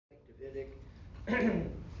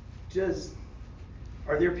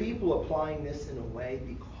Are there people applying this in a way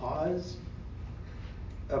because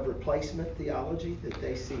of replacement theology, that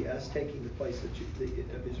they see us taking the place of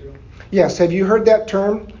Israel? Yes. Have you heard that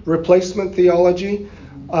term, replacement theology?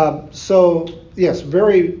 So, yes,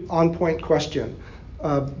 very on-point question.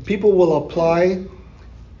 People will apply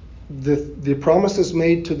the promises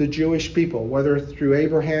made to the Jewish people, whether through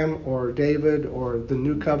Abraham or David or the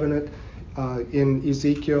New Covenant in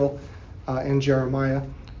Ezekiel and Jeremiah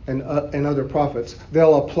and other prophets.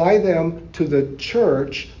 They'll apply them to the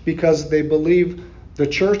church because they believe the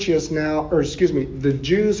church is now, the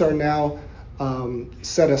Jews are now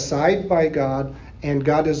set aside by God, and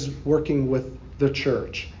God is working with the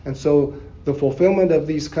church. And so the fulfillment of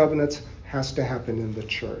these covenants has to happen in the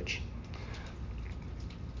church.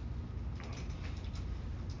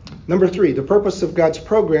 Number 3, the purpose of God's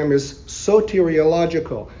program is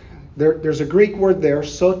soteriological. There's a Greek word there,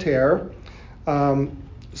 soter,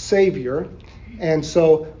 Savior. And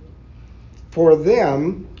so for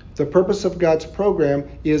them, the purpose of God's program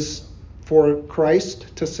is for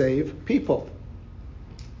Christ to save people.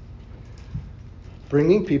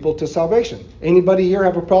 Bringing people to salvation. Anybody here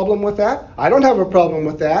have a problem with that? I don't have a problem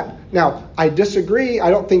with that. Now, I disagree. I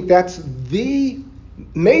don't think that's the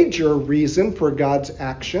major reason for God's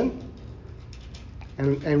action.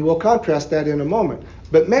 And we'll contrast that in a moment.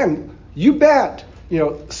 But man, you bet.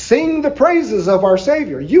 Sing the praises of our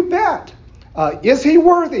Savior. You bet. Is he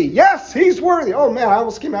worthy? Yes, he's worthy. Oh man, I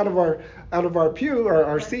almost came out of our pew or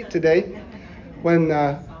our seat today when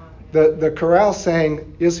the chorale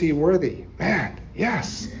sang, "Is he worthy?" Man,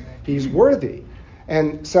 yes, he's worthy.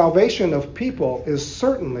 And salvation of people is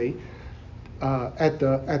certainly at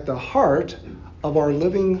the heart of our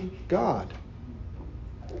living God.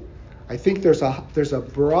 I think there's a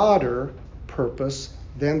broader purpose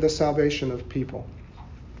than the salvation of people.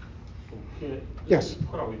 Okay. Yes. This is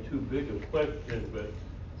probably too big a question, but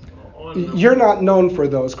you're not known for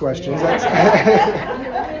those questions. Yeah.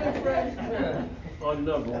 On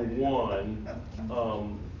number 1,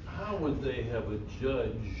 how would they have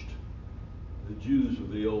adjudged the Jews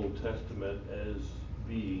of the Old Testament as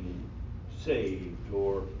being saved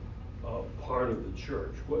or part of the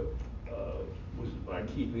church? What was it, by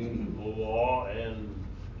keeping the law and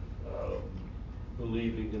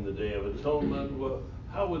believing in the Day of Atonement? Well,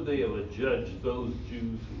 how would they have adjudged those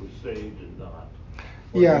Jews who were saved and not?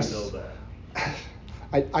 Or yes. Do you know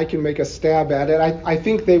that? I can make a stab at it. I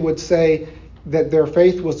think they would say that their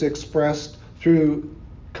faith was expressed through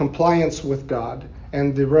compliance with God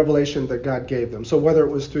and the revelation that God gave them. So whether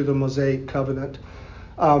it was through the Mosaic covenant,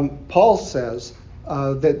 Paul says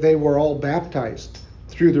that they were all baptized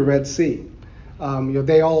through the Red Sea.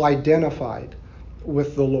 They all identified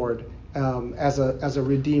with the Lord as a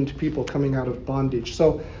redeemed people coming out of bondage.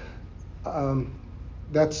 So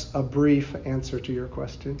that's a brief answer to your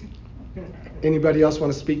question. Anybody else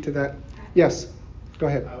want to speak to that? Yes, go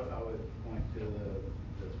ahead. I would point to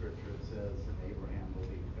the scripture that says that Abraham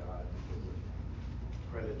believed God and was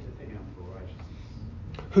credited to him for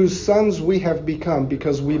righteousness. Whose sons we have become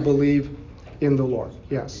because we believe in the Lord.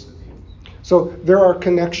 Yes. So there are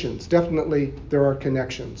connections. Definitely there are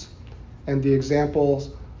connections. And the examples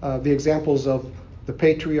of the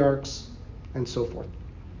patriarchs and so forth.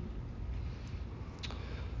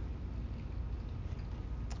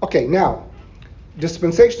 Okay, now,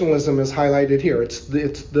 dispensationalism is highlighted here. It's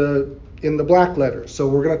in the black letters. So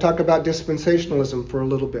we're going to talk about dispensationalism for a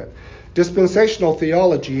little bit. Dispensational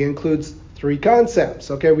theology includes 3 concepts.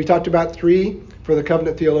 Okay, we talked about 3 for the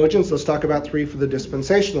covenant theologians. Let's talk about 3 for the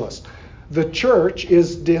dispensationalists. The church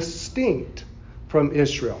is distinct from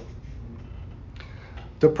Israel.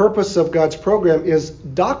 The purpose of God's program is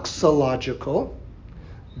doxological.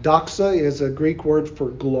 Doxa is a Greek word for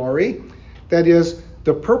glory. That is,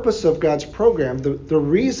 the purpose of God's program, the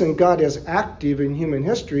reason God is active in human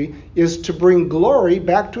history is to bring glory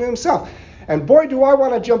back to himself. And boy, do I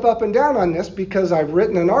want to jump up and down on this, because I've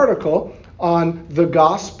written an article on the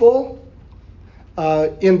gospel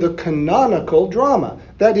in the canonical drama.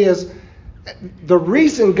 That is, the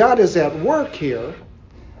reason God is at work here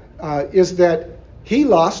is that he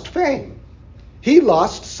lost fame. He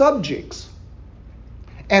lost subjects.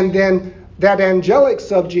 And then that angelic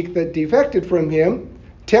subject that defected from him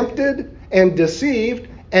tempted and deceived,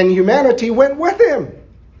 and humanity went with him.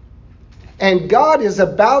 And God is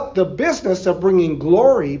about the business of bringing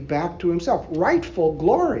glory back to himself, rightful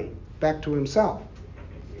glory back to himself.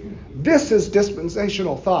 This is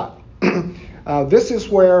dispensational thought. This is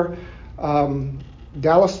where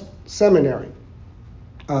Dallas Seminary,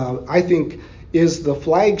 I think, is the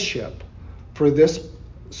flagship for this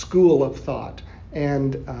school of thought.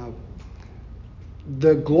 And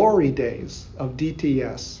the glory days of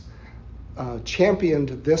DTS championed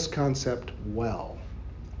this concept well,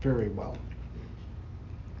 very well.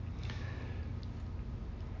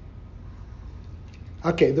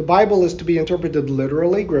 Okay, the Bible is to be interpreted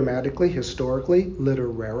literally, grammatically, historically,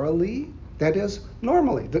 literarily. That is,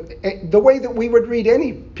 normally, the way that we would read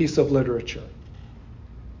any piece of literature.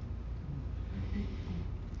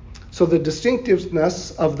 So the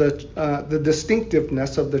distinctiveness of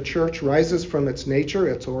the church rises from its nature,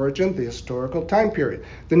 its origin, the historical time period.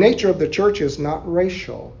 The nature of the church is not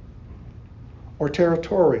racial or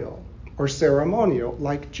territorial or ceremonial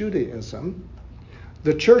like Judaism.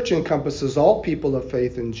 The church encompasses all people of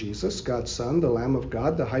faith in Jesus, God's Son, the Lamb of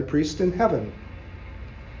God, the high priest in heaven.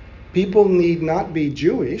 People need not be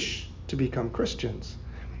Jewish to become Christians.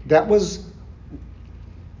 That was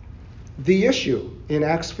the issue in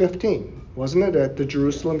Acts 15, wasn't it, at the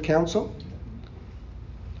Jerusalem Council?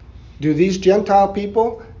 Do these Gentile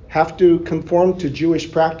people have to conform to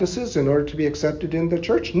Jewish practices in order to be accepted in the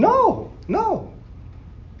church? No, no.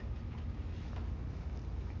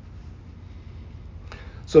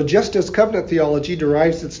 So just as covenant theology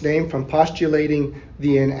derives its name from postulating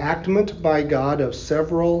the enactment by God of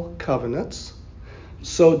several covenants,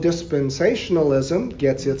 so dispensationalism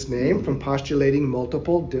gets its name from postulating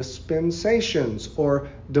multiple dispensations, or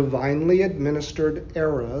divinely administered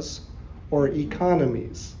eras or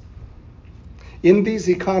economies. In these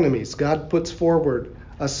economies, God puts forward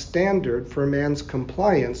a standard for man's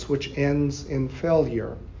compliance which ends in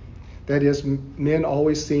failure. That is, men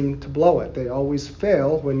always seem to blow it. They always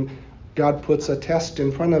fail when God puts a test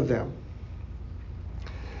in front of them.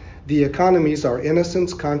 The economies are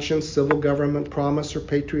innocence, conscience, civil government, promise or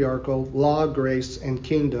patriarchal, law, grace, and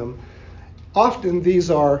kingdom. Often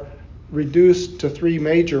these are reduced to three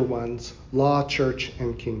major ones: law, church,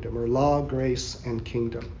 and kingdom, or law, grace, and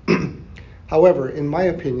kingdom. However, in my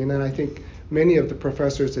opinion, and I think many of the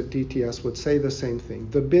professors at DTS would say the same thing,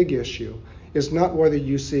 the big issue is not whether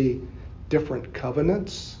you see different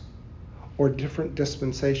covenants or different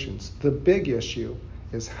dispensations. The big issue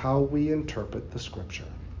is how we interpret the scripture.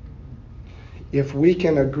 If we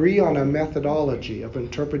can agree on a methodology of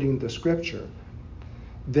interpreting the scripture,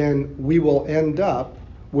 then we will end up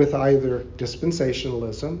with either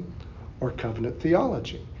dispensationalism or covenant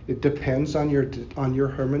theology. It depends on your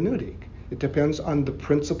hermeneutic. It depends on the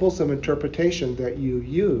principles of interpretation that you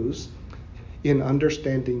use in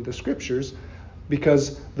understanding the scriptures,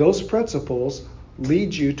 because those principles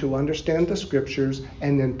lead you to understand the scriptures,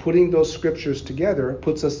 and then putting those scriptures together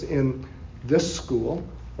puts us in this school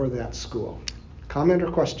or that school. Comment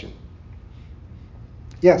or question?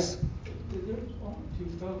 Yes? There's only two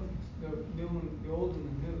covenants, the old and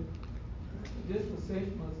the new. The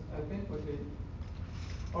dispensationalists, I think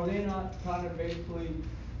are they not kind of basically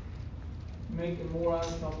making more out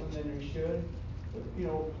of something than they should? You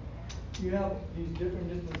know, you have these different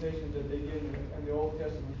dispensations that they did in the Old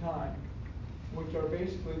Testament time, which are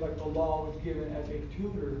basically like the law was given as a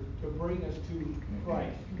tutor to bring us to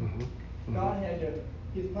Christ. Mm-hmm. God had to,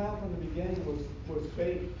 his plan from the beginning was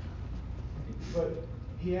faith, but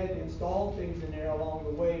he had to install things in there along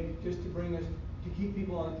the way just to bring us, to keep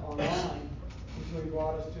people online until he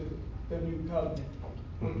brought us to the new covenant,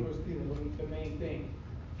 which was, the main thing.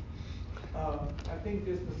 I think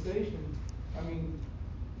dispensation, I mean,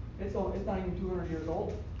 it's not even 200 years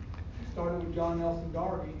old. It started with John Nelson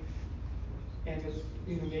Darby, and it's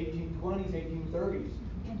in the 1820s, 1830s,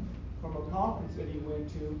 from a conference that he went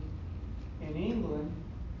to in England,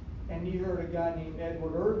 and he heard a guy named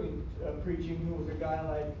Edward Irving preaching, who was a guy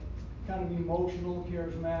like kind of emotional,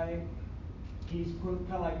 charismatic. He's kind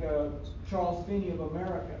of like a Charles Finney of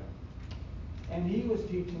America, and he was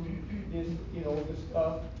teaching this, this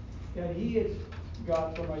stuff that he had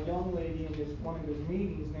got from a young lady in one of his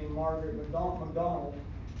meetings named Margaret MacDonald,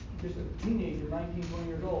 just a teenager, 19, 20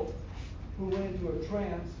 years old, who went into a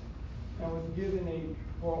trance and was given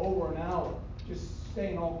for over an hour, just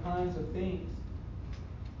saying all kinds of things.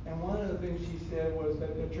 And one of the things she said was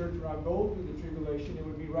that the church would not go through the tribulation, it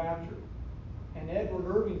would be raptured. And Edward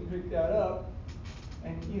Irving picked that up,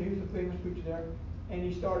 and he was a famous preacher there, and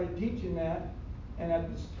he started teaching that. And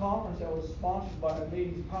at this conference that was sponsored by a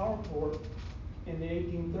ladies' power court in the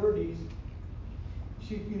 1830s,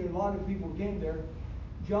 a lot of people came there.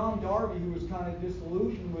 John Darby, who was kind of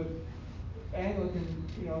disillusioned with Anglican,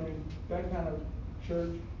 that kind of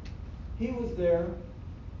church, he was there,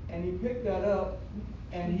 and he picked that up,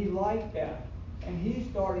 and he liked that, and he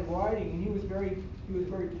started writing, and he was a very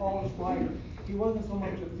polished writer. He wasn't so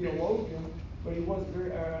much a theologian, but he was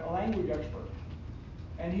a language expert,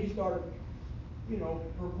 and he started,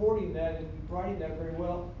 purporting that and writing that very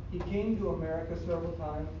well. He came to America several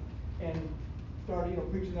times and started,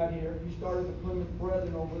 preaching out here. He started the Plymouth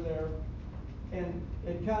Brethren over there, and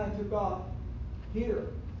it kind of took off here.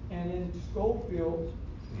 And in Schofield,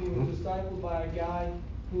 he was discipled by a guy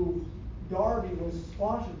who Darby was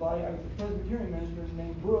sponsored by, a Presbyterian minister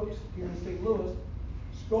named Brooks here in St. Louis.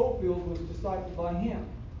 Schofield was discipled by him.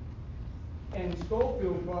 And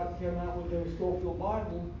Schofield came out with the Schofield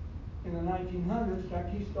Bible in the 1900s. In fact,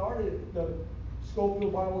 he started the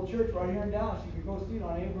Schofield Bible Church right here in Dallas. You can go see it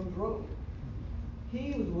on Abrams Road.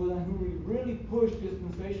 He was the one who really pushed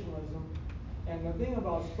dispensationalism. And the thing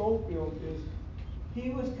about Schofield is he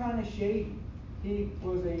was kind of shady. He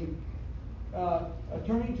was a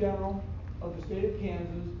Attorney General of the state of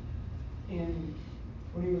Kansas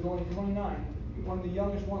when he was only 29, one of the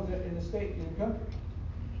youngest ones in the state, in the country.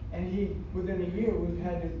 And he, within a year,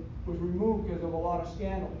 was removed because of a lot of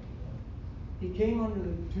scandal. He came under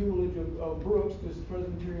the tutelage of Brooks, this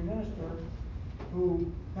Presbyterian minister,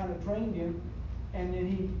 who kind of trained him, and then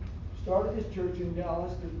he started his church in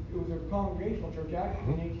Dallas. It was a congregational church,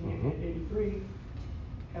 actually, in 1883,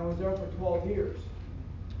 and was there for 12 years.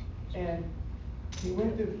 And he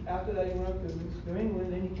went after that he went up to New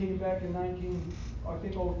England, and he came back in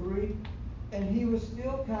 1903, and he was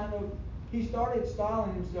still he started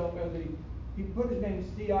styling himself as he put his name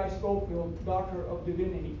C.I. Schofield, Doctor of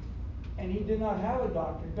Divinity. And he did not have a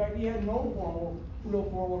doctor. In fact, he had no real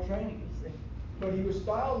formal training. But he was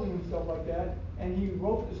styling himself like that, and he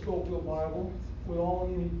wrote the Schofield Bible with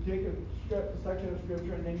he'd take a section of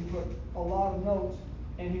scripture, and then he put a lot of notes,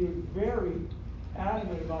 and he was very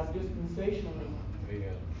adamant about dispensationalism.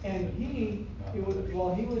 And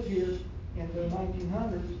while he was here in the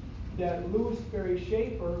 1900s, that Louis Ferry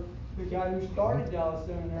Schaefer, the guy who started Dallas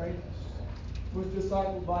Seminary, was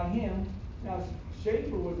discipled by him. Now,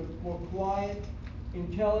 Schaefer was a more quiet,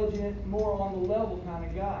 intelligent, more on the level kind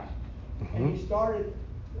of guy. And he started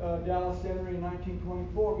Dallas Seminary in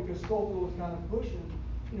 1924 because Schofield was kind of pushing,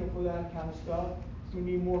 for that kind of stuff. We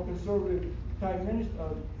need more conservative type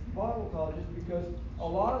Bible colleges because a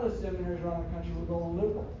lot of the seminaries around the country were going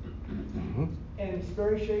liberal. And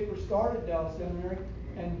Sperry Schaefer started Dallas Seminary,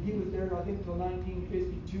 and he was there, I think, until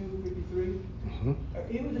 1952, 53.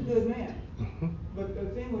 He was a good man. But the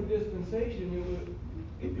thing with dispensation,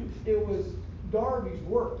 it was Darby's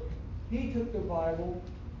work. He took the Bible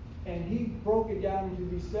and he broke it down into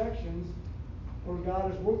these sections where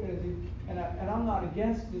God is working at it. And I'm not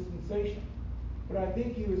against dispensation, but I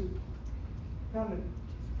think he was kind of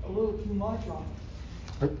a little too much on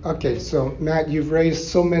it. Okay, so Matt, you've raised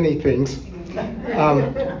so many things.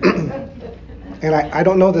 And I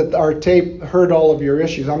don't know that our tape heard all of your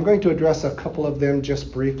issues. I'm going to address a couple of them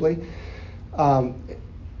just briefly.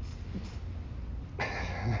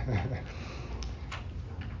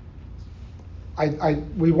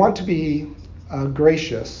 We want to be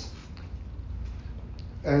gracious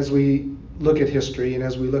as we look at history and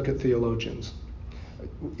as we look at theologians.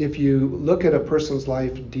 If you look at a person's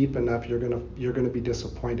life deep enough, you're going to be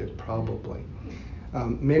disappointed, probably.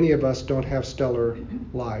 Many of us don't have stellar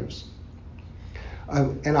lives.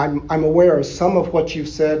 And I'm aware of some of what you've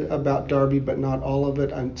said about Darby, but not all of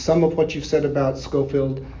it. And some of what you've said about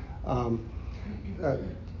Schofield.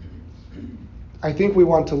 I think we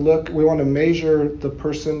want to measure the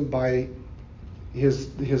person by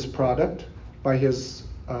his product, by his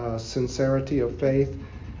sincerity of faith,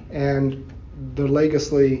 and the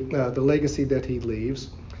legacy that he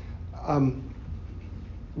leaves.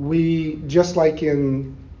 We, just like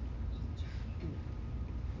in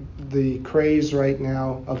the craze right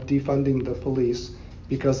now of defunding the police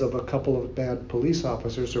because of a couple of bad police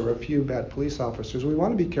officers or a few bad police officers, we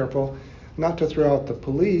want to be careful not to throw out the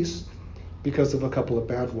police because of a couple of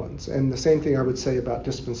bad ones. And the same thing I would say about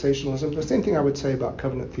dispensationalism, the same thing I would say about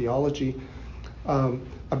covenant theology,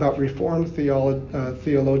 about Reformed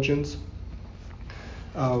theologians,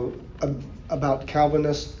 about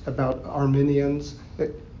Calvinists, about Arminians,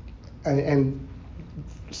 and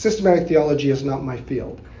systematic theology is not my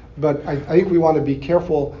field. But I think we want to be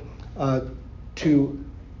careful to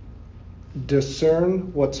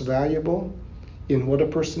discern what's valuable in what a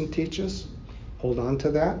person teaches, hold on to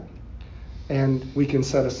that, and we can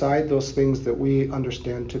set aside those things that we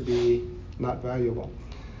understand to be not valuable.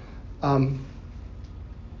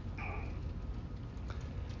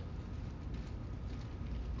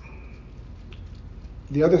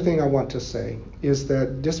 The other thing I want to say is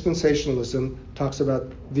that dispensationalism talks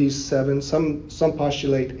about these 7, some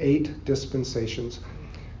postulate 8 dispensations.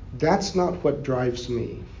 That's not what drives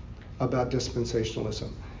me about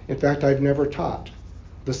dispensationalism. In fact, I've never taught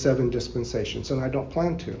the 7 dispensations, and I don't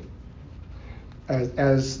plan to,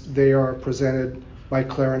 as they are presented by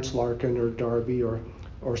Clarence Larkin or Darby or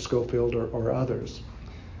Schofield or others.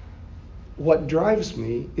 What drives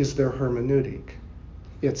me is their hermeneutic.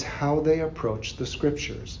 It's how they approach the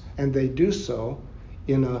scriptures, and they do so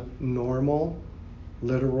in a normal,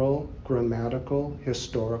 literal, grammatical,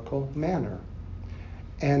 historical manner.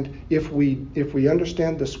 And if we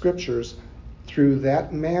understand the scriptures through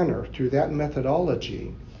that manner, through that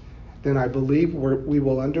methodology, then I believe we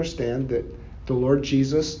will understand that the Lord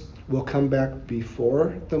Jesus will come back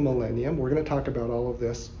before the millennium. We're going to talk about all of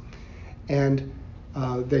this. And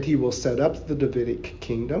that he will set up the Davidic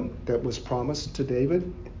kingdom that was promised to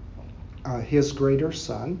David, his greater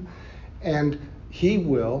son, and he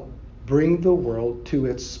will bring the world to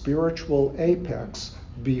its spiritual apex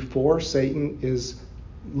before Satan is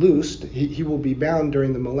loosed. He will be bound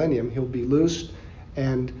during the millennium. He'll be loosed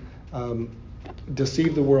and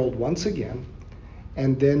deceive the world once again,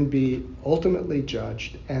 and then be ultimately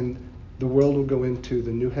judged, and the world will go into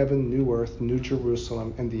the new heaven, new earth, new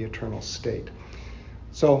Jerusalem, and the eternal state.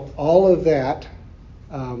 So all of that,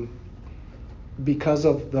 because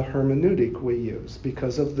of the hermeneutic we use,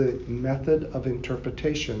 because of the method of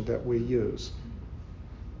interpretation that we use.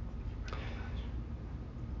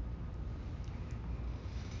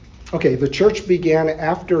 Okay, the church began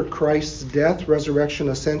after Christ's death, resurrection,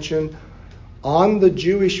 ascension, on the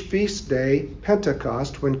Jewish feast day,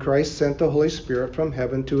 Pentecost, when Christ sent the Holy Spirit from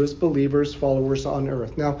heaven to his believers, followers on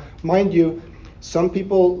earth. Now, mind you, some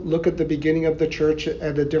people look at the beginning of the church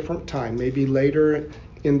at a different time, maybe later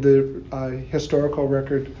in the historical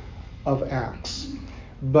record of Acts.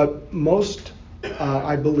 But most,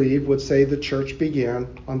 I believe, would say the church began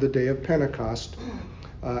on the day of Pentecost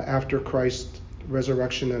after Christ's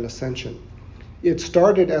resurrection and ascension. It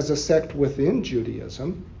started as a sect within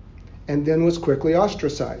Judaism and then was quickly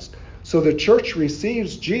ostracized. So the church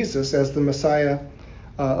receives Jesus as the Messiah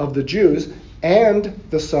of the Jews and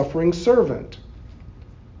the suffering servant.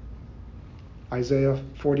 Isaiah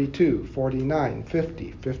 42, 49,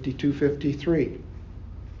 50, 52, 53.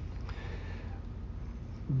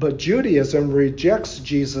 But Judaism rejects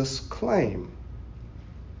Jesus' claim.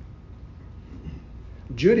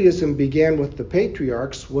 Judaism began with the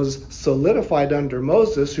patriarchs, was solidified under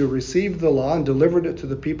Moses, who received the law and delivered it to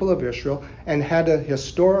the people of Israel, and had a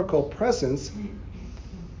historical presence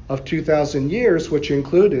of 2,000 years, which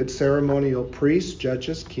included ceremonial priests,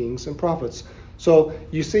 judges, kings, and prophets. So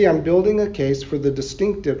you see, I'm building a case for the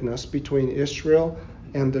distinctiveness between Israel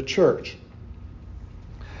and the church.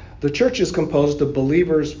 The church is composed of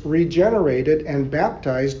believers regenerated and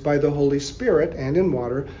baptized by the Holy Spirit and in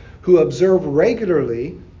water, who observe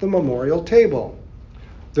regularly the memorial table.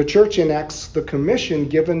 The church enacts the commission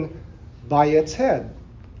given by its head,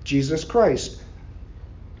 Jesus Christ,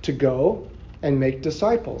 to go and make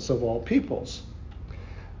disciples of all peoples.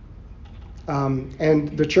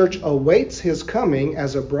 And the church awaits his coming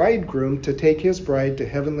as a bridegroom to take his bride to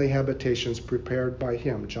heavenly habitations prepared by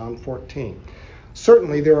him, John 14.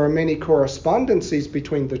 Certainly, there are many correspondencies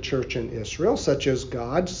between the church and Israel, such as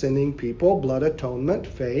God, sinning people, blood atonement,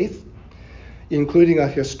 faith, including a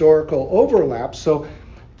historical overlap. So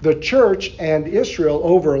the church and Israel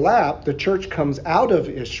overlap. The church comes out of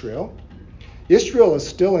Israel. Israel is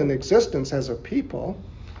still in existence as a people,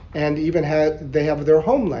 and even they have their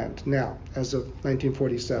homeland now, as of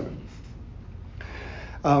 1947.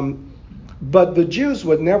 But the Jews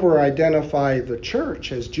would never identify the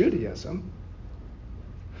church as Judaism,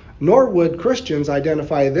 nor would Christians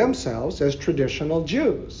identify themselves as traditional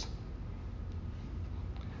Jews.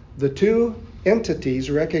 The two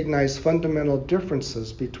entities recognize fundamental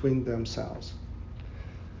differences between themselves.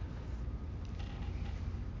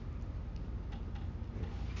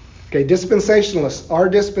 Okay, dispensationalists are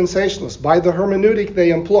dispensationalists by the hermeneutic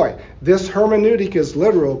they employ. This hermeneutic is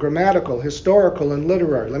literal, grammatical, historical, and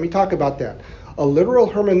literary. Let me talk about that. A literal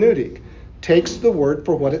hermeneutic takes the word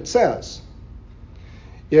for what it says.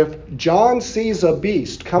 If John sees a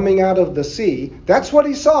beast coming out of the sea, that's what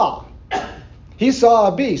he saw. He saw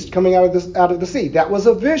a beast coming out of the sea. That was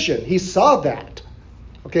a vision. He saw that.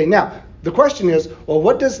 Okay, now, the question is, well,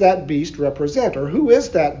 what does that beast represent? Or who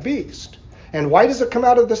is that beast? And why does it come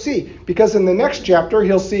out of the sea? Because in the next chapter,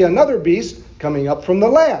 he'll see another beast coming up from the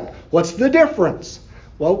land. What's the difference?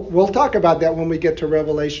 Well, we'll talk about that when we get to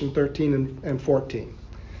Revelation 13 and 14.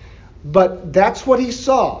 But that's what he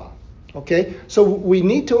saw. Okay, so we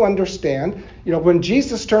need to understand, when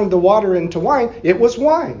Jesus turned the water into wine, it was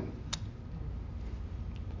wine.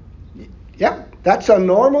 Yep, that's a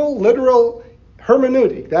normal, literal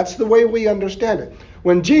hermeneutic. That's the way we understand it.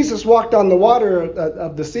 When Jesus walked on the water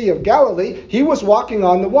of the Sea of Galilee, he was walking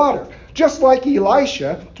on the water. Just like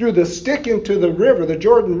Elisha threw the stick into the river, the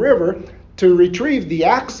Jordan River, to retrieve the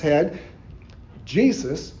axe head,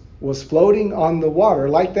 Jesus was floating on the water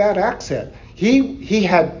like that axe head. He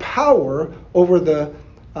had power over the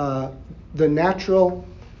natural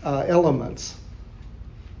elements.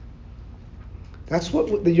 That's what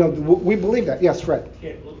we believe that. Yes, Fred.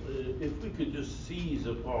 Yeah, if we could just seize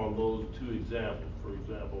upon those two examples, for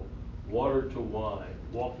example, water to wine,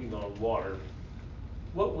 walking on water,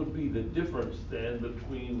 what would be the difference then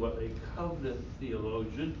between what a covenant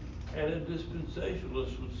theologian and a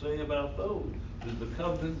dispensationalist would say about those? Does the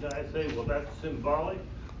covenant guy say, well, that's symbolic,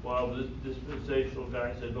 while the dispensational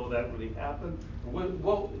guy said, no, that really happened?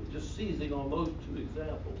 Well, just seizing on those two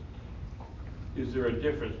examples, is there a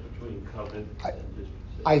difference between covenant and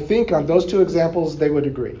dispensation? I think on those two examples they would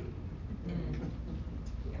agree.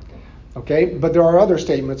 Okay, but there are other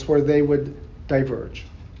statements where they would diverge.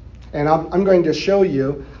 And I'm going to show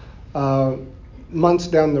you months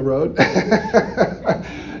down the road.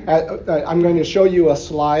 I'm going to show you a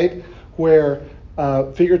slide where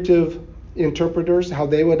figurative interpreters, how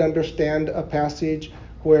they would understand a passage,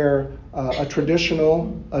 where a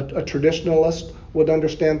traditionalist would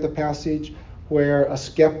understand the passage, where a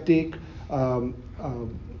skeptic,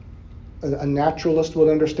 a naturalist would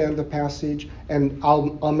understand the passage, and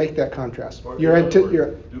I'll make that contrast. Are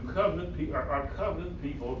covenant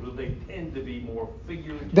people, do they tend to be more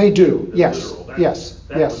figurative? They do, than yes, literal? yes.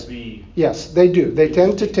 Would be... Yes, they do. They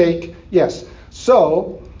tend to take, yes.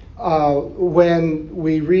 So, when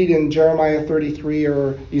we read in Jeremiah 33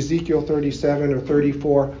 or Ezekiel 37 or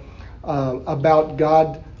 34 about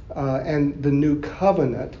God and the new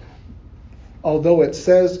covenant, although it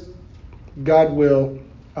says God will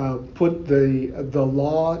put the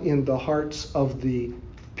law in the hearts of the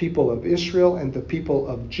people of Israel and the people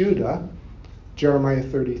of Judah, Jeremiah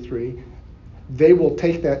 33, they will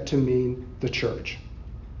take that to mean the church.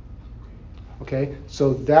 Okay,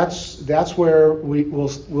 so that's where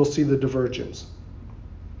we'll see the divergence.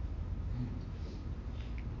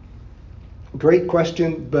 Great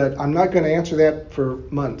question, but I'm not going to answer that for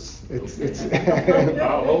months. It's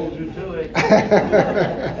I'll hold you to it.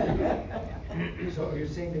 So are you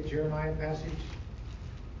saying the Jeremiah passage,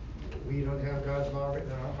 we don't have God's law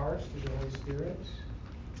written in our hearts through the Holy Spirit?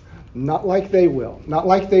 Not like they will. Not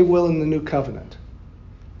like they will in the new covenant.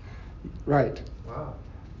 Right. Wow.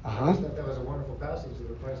 Uh-huh. I thought that was a wonderful passage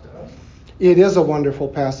that applies to us. It is a wonderful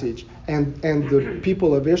passage. And the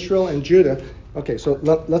people of Israel and Judah. Okay, so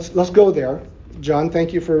let's go there. John,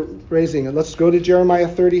 thank you for raising it. Let's go to Jeremiah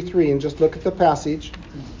 33 and just look at the passage.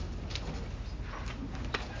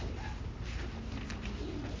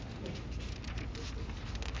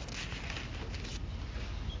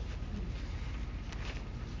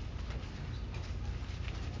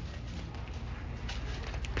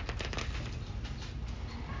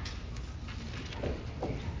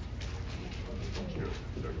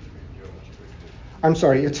 I'm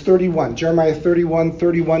sorry, it's 31. Jeremiah 31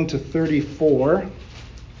 to 34.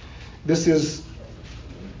 This is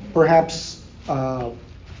perhaps the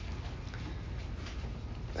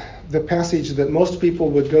passage that most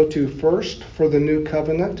people would go to first for the new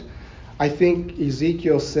covenant. I think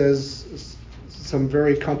Ezekiel says some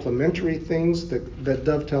very complimentary things that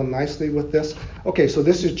dovetail nicely with this. Okay, so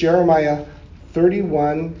this is Jeremiah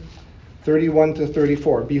 31 to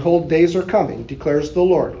 34. Behold, days are coming, declares the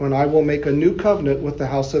Lord, when I will make a new covenant with the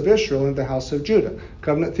house of Israel and the house of Judah.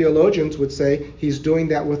 Covenant theologians would say he's doing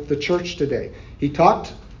that with the church today. He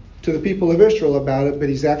talked to the people of Israel about it, but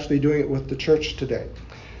he's actually doing it with the church today.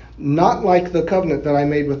 Not like the covenant that I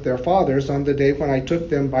made with their fathers on the day when I took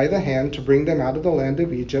them by the hand to bring them out of the land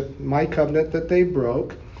of Egypt, my covenant that they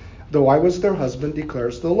broke, though I was their husband,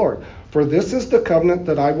 declares the Lord. For this is the covenant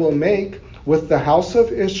that I will make with the house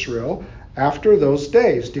of Israel after those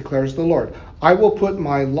days, declares the Lord. I will put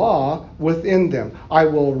my law within them. I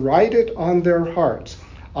will write it on their hearts.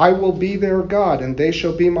 I will be their God, and they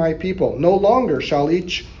shall be my people. No longer shall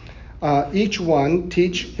each one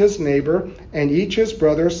teach his neighbor and each his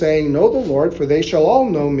brother, saying, Know the Lord, for they shall all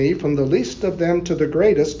know me, from the least of them to the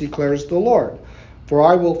greatest, declares the Lord. For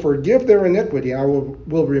I will forgive their iniquity, I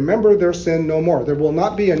will remember their sin no more. There will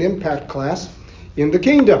not be an impact class in the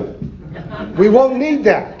kingdom. We won't need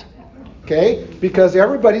that, okay? Because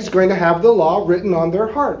everybody's going to have the law written on their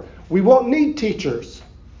heart. We won't need teachers,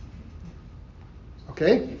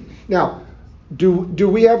 okay? Now, do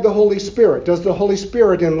we have the Holy Spirit? Does the Holy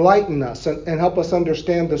Spirit enlighten us and help us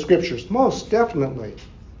understand the Scriptures? Most definitely.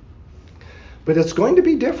 But it's going to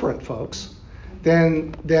be different, folks,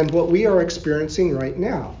 than what we are experiencing right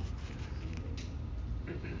now.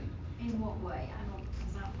 In what way? I'm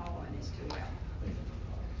not following this too well.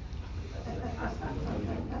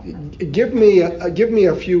 Give me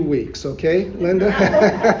a few weeks, okay, Linda?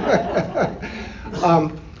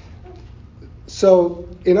 So,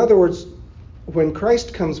 in other words, when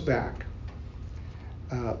Christ comes back,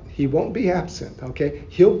 he won't be absent, okay?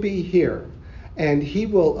 He'll be here, and he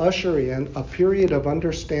will usher in a period of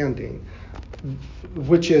understanding,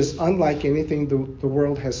 which is unlike anything the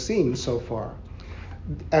world has seen so far.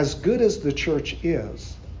 As good as the church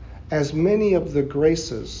is, as many of the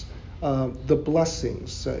graces, the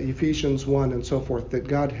blessings, Ephesians 1 and so forth, that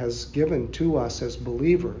God has given to us as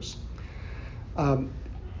believers,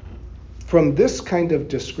 from this kind of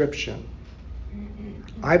description,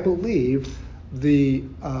 I believe the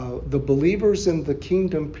believers in the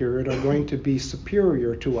kingdom period are going to be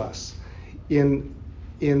superior to us in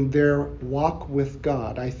their walk with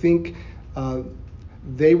God. I think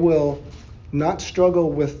they will not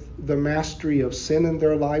struggle with the mastery of sin in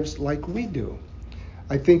their lives like we do.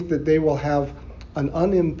 I think that they will have an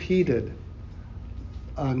unimpeded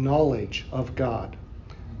knowledge of God.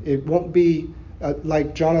 It won't be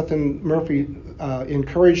like Jonathan Murphy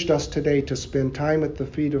encouraged us today to spend time at the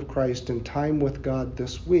feet of Christ and time with God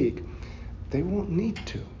this week. They won't need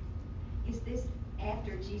to. Is this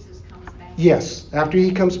after Jesus comes back? Yes, after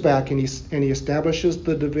he comes back and he establishes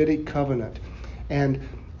the Davidic covenant, and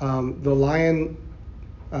the lion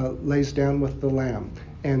lays down with the lamb,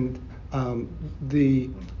 and the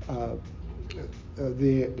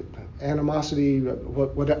animosity,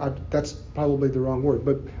 that's probably the wrong word,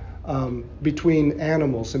 but between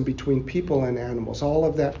animals and between people and animals, all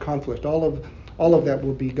of that conflict, all of that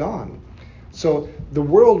will be gone. So the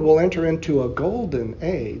world will enter into a golden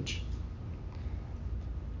age,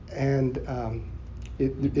 and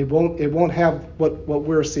it won't have what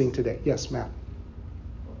we're seeing today. Yes, Matt.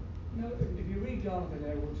 You know, if you read Jonathan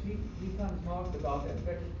Edwards, he kind of talked about that. In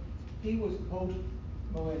fact, he was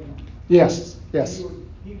post-millennial. Yes.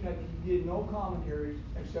 He did no commentaries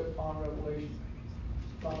except on Revelation.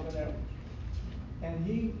 Jonathan Edwards. And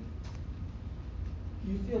you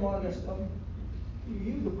see a lot of that stuff.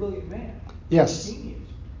 He was a brilliant man. Yes. Genius.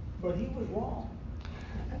 But he was wrong.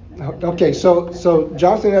 Okay, so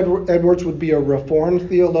Jonathan Edwards would be a Reformed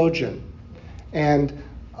theologian, and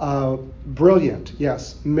brilliant,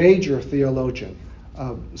 yes, major theologian,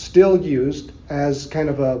 still used as kind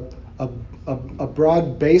of a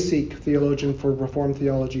broad, basic theologian for Reformed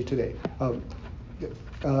theology today,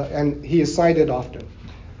 and he is cited often.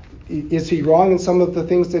 Is he wrong in some of the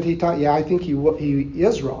things that he taught? Yeah, I think he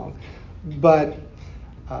is wrong, but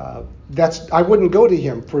I wouldn't go to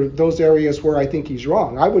him for those areas where I think he's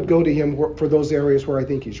wrong. I would go to him for those areas where I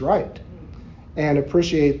think he's right, and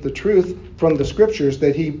appreciate the truth from the scriptures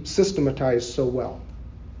that he systematized so well.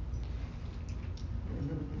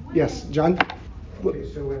 Yes, John? Okay,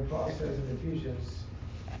 so when Paul says in Ephesians,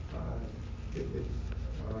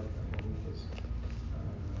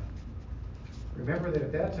 remember that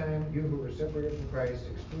at that time you who were separated from Christ,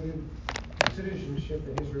 excluded from citizenship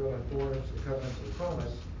in Israel and foreigners to the covenants of the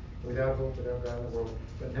promise, without hope, without God in the world.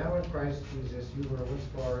 But now in Christ Jesus, you who were once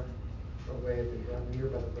far away have been brought near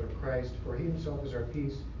by the blood of Christ. For he himself is our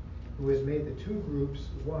peace, who has made the two groups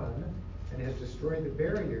one, and has destroyed the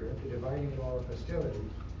barrier, the dividing wall of hostility,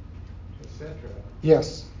 etc.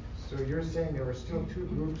 Yes. So you're saying there are still two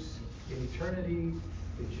groups in eternity.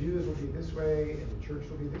 The Jews will be this way, and the church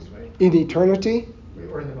will be this way? In eternity?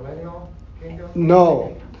 Or in the millennial kingdom?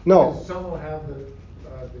 No. Because some will have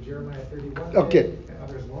the Jeremiah 31 Okay. and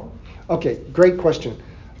others won't? Okay, great question.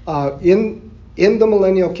 In the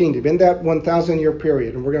millennial kingdom, in that 1,000-year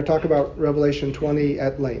period, and we're going to talk about Revelation 20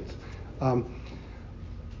 at length,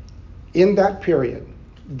 in that period,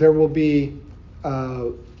 there will be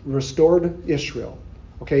restored Israel.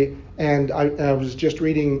 Okay, and I was just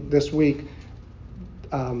reading this week,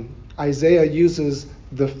 Isaiah uses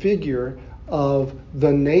the figure of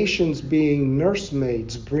the nations being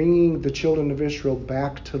nursemaids, bringing the children of Israel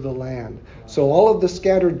back to the land. So all of the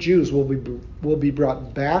scattered Jews will be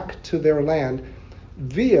brought back to their land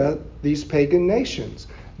via these pagan nations.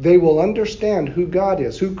 They will understand who God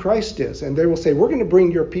is, who Christ is, and they will say, we're going to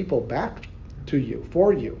bring your people back to you,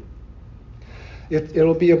 for you.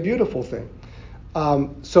 It'll be a beautiful thing.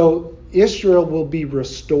 So Israel will be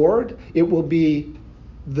restored. It will be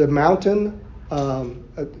the mountain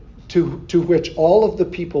to which all of the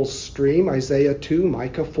peoples stream, Isaiah 2,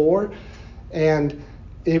 Micah 4, and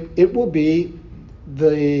it will be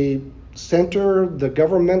the center, the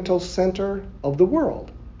governmental center of the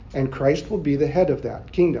world, and Christ will be the head of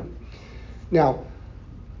that kingdom. Now,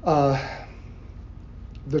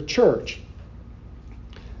 the church,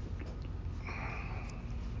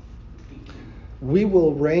 we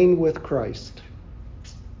will reign with Christ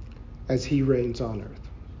as he reigns on earth.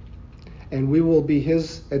 and we will be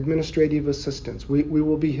his administrative assistants. We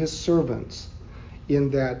will be his servants in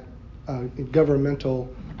that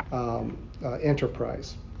governmental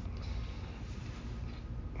enterprise.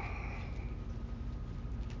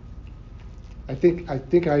 I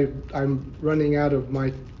think I'm running out of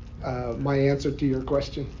my answer to your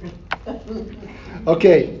question.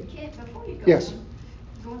 Okay. Kent, before you go Yes. on,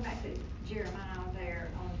 going back to Jeremiah there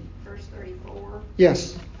on verse 34.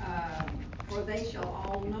 Yes. For they shall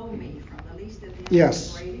all know me, from the least of them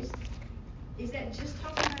Yes. to the greatest. Is that just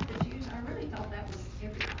talking about the Jews? I really thought that was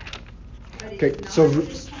everybody. But Okay. it's not at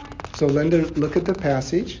this point? So Linda, look at the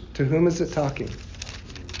passage. To whom is it talking?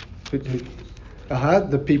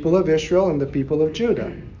 The people of Israel and the people of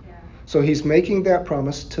Judah. Yeah. So he's making that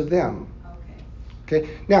promise to them. Okay. Okay.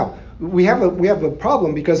 Now we have a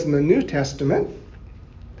problem, because in the New Testament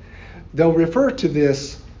they'll refer to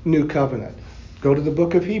this new covenant. Go to the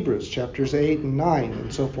book of Hebrews, chapters 8 and 9,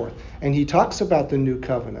 and so forth, and he talks about the new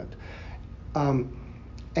covenant.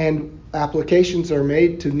 And applications are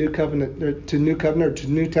made to New Covenant or to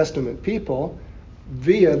New Testament people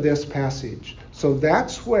via this passage. So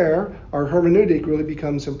that's where our hermeneutic really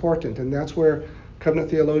becomes important, and that's where covenant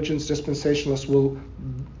theologians, dispensationalists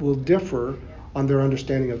will differ on their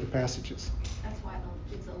understanding of the passages. That's why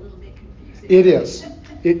it's a little bit confusing. It is.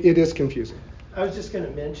 It is confusing. I was just going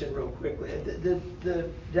to mention real quickly, the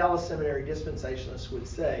Dallas Seminary dispensationalists would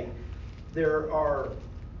say there are,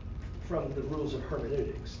 from the rules of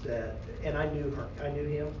hermeneutics, that, and I knew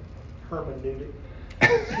him, hermeneutic.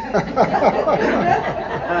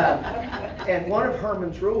 And one of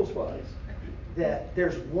Herman's rules was that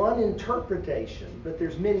there's one interpretation, but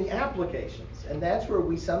there's many applications, and that's where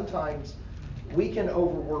we can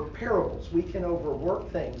overwork parables, we can overwork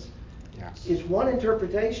things. Yes. It's one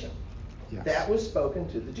interpretation. Yes. That was spoken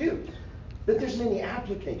to the Jews. But there's many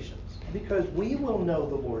applications, because we will know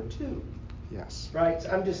the Lord too. Yes. Right? So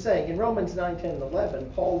I'm just saying, in Romans 9, 10, and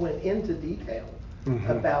 11, Paul went into detail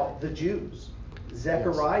about the Jews.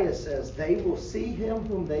 Zechariah says they will see him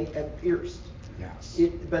whom they have pierced. Yes.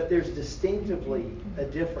 But there's distinctively a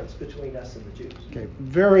difference between us and the Jews. Okay,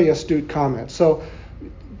 very astute comment. So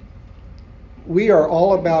we are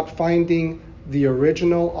all about finding the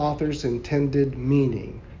original author's intended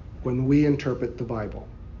meaning when we interpret the Bible.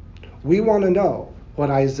 We want to know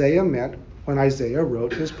what Isaiah meant when Isaiah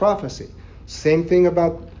wrote his prophecy. Same thing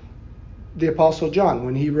about the Apostle John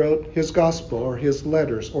when he wrote his gospel or his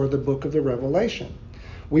letters or the book of the Revelation.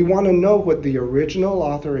 We want to know what the original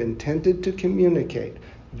author intended to communicate.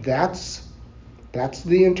 That's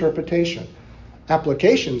the interpretation.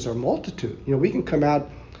 Applications are multitude. We can come out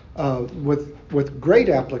with great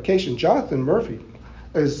application. Jonathan Murphy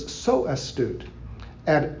is so astute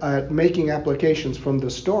at making applications from the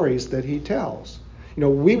stories that he tells.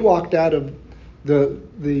 We walked out of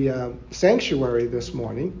the sanctuary this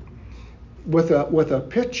morning with a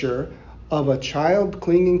picture of a child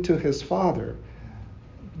clinging to his father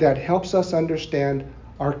that helps us understand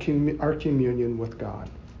our communion with God.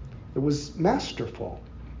 It was masterful.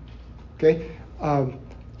 Okay,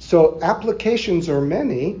 so applications are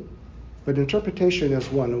many, but interpretation is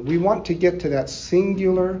one. We want to get to that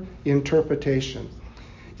singular interpretation.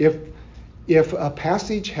 If a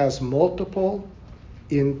passage has multiple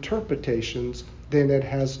interpretations, then it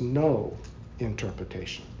has no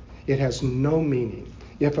interpretation. It has no meaning.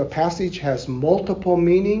 If a passage has multiple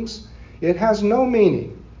meanings, it has no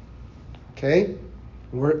meaning. Okay?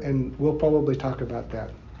 And we'll probably talk about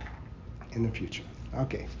that in the future.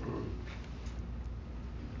 Okay.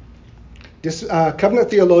 Covenant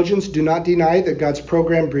theologians do not deny that God's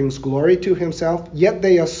program brings glory to himself, yet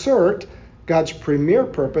they assert God's premier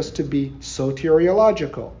purpose to be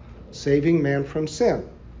soteriological, saving man from sin.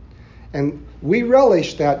 And we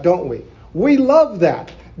relish that, don't we? We love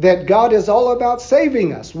that God is all about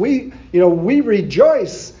saving us. We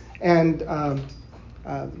rejoice, and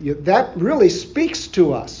that really speaks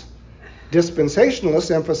to us. Dispensationalists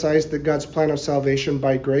emphasize that God's plan of salvation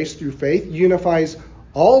by grace through faith unifies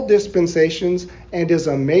all dispensations and is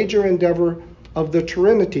a major endeavor of the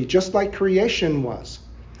Trinity, just like creation was.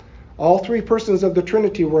 All three persons of the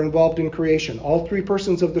Trinity were involved in creation. All three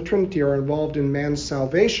persons of the Trinity are involved in man's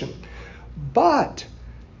salvation. But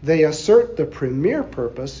they assert the premier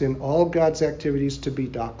purpose in all God's activities to be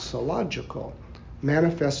doxological,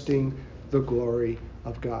 manifesting the glory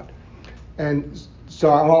of God. And so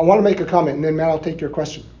I want to make a comment, and then Matt, I'll take your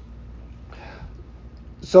question.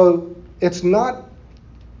 So it's not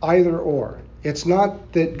either or. It's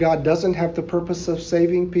not that God doesn't have the purpose of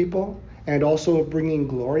saving people and also of bringing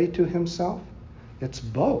glory to himself. It's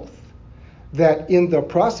both. that in the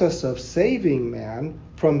process of saving man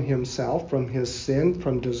from himself, from his sin,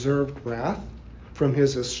 from deserved wrath, from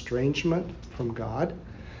his estrangement from God,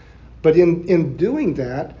 but in doing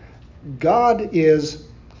that, God is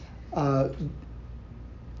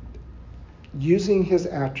using his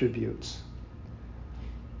attributes,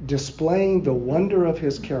 displaying the wonder of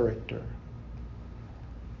his character.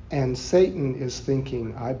 And Satan is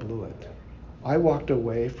thinking, I blew it. I walked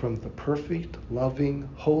away from the perfect, loving,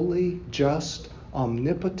 holy, just,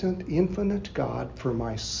 omnipotent, infinite God for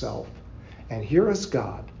myself. And here is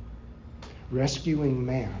God rescuing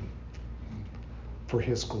man for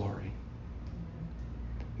his glory.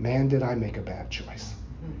 Man, did I make a bad choice.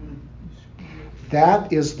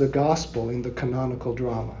 That is the gospel in the canonical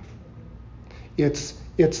drama. It's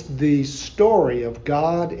the story of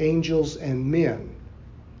God, angels, and men.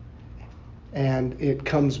 And it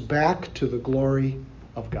comes back to the glory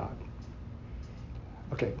of God.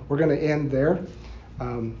 Okay, we're going to end there.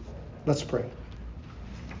 Let's pray.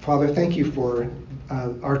 Father, thank you for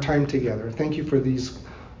our time together. Thank you for these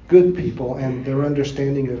good people and their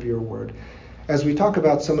understanding of your word. As we talk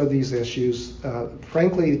about some of these issues,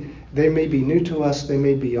 frankly, they may be new to us. They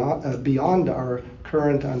may be beyond our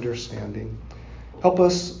current understanding. Help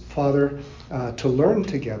us, Father, to learn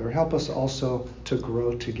together. Help us also to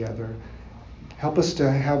grow together. Help us to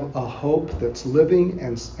have a hope that's living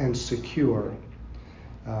and secure,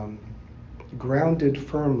 grounded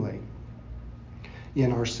firmly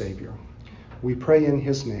in our Savior. We pray in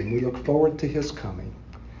his name. We look forward to his coming.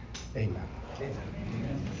 Amen.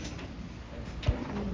 Amen.